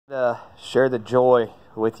Share the joy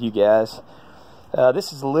with you guys.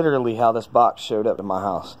 This is literally how this box showed up in my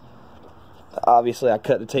house. Obviously I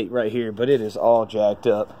cut the tape right here, but it is all jacked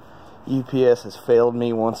up. UPS has failed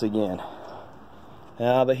me once again.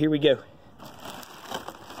 But here we go.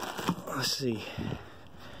 Let's see.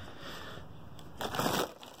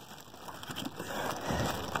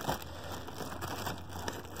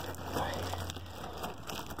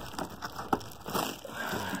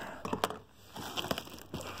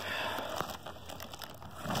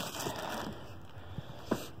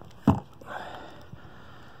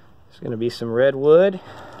 There's going to be some redwood,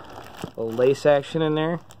 a little lace action in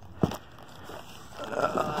there.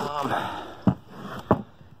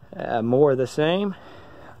 More of the same.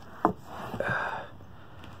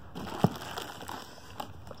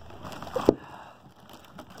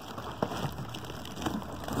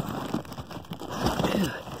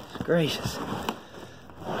 Gracious.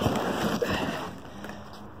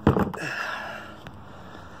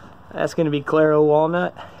 That's going to be Claro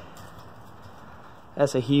walnut.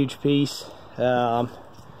 That's a huge piece. I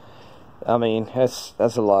mean, that's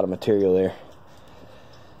a lot of material there.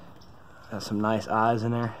 Got some nice eyes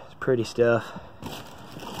in there. It's pretty stuff.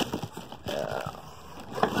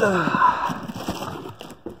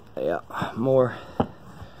 Yeah, more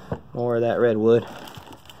of that redwood.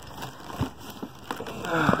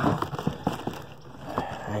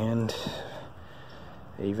 And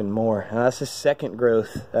even more. Now, that's the second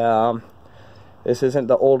growth. This isn't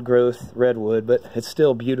the old growth redwood, but it's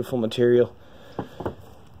still beautiful material.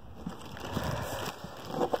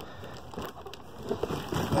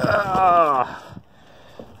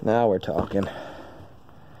 Now we're talking. Look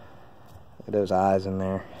at those eyes in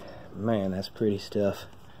there. Man, that's pretty stuff.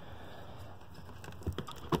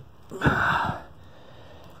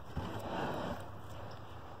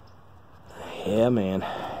 Yeah, man.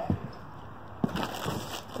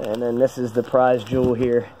 And then this is the prize jewel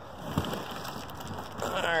here.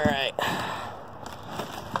 Alright.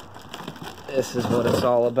 This is what it's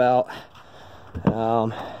all about.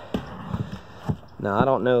 Now, I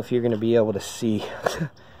don't know if you're going to be able to see.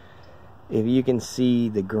 If you can see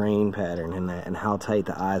the grain pattern in that and how tight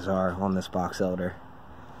the eyes are on this box elder.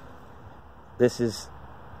 This is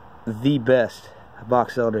the best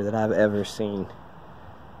box elder that I've ever seen.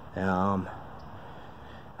 I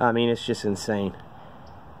mean, it's just insane.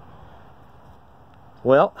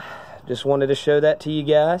 Well, just wanted to show that to you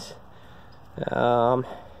guys.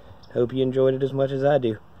 Hope you enjoyed it as much as I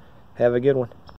do. Have a good one.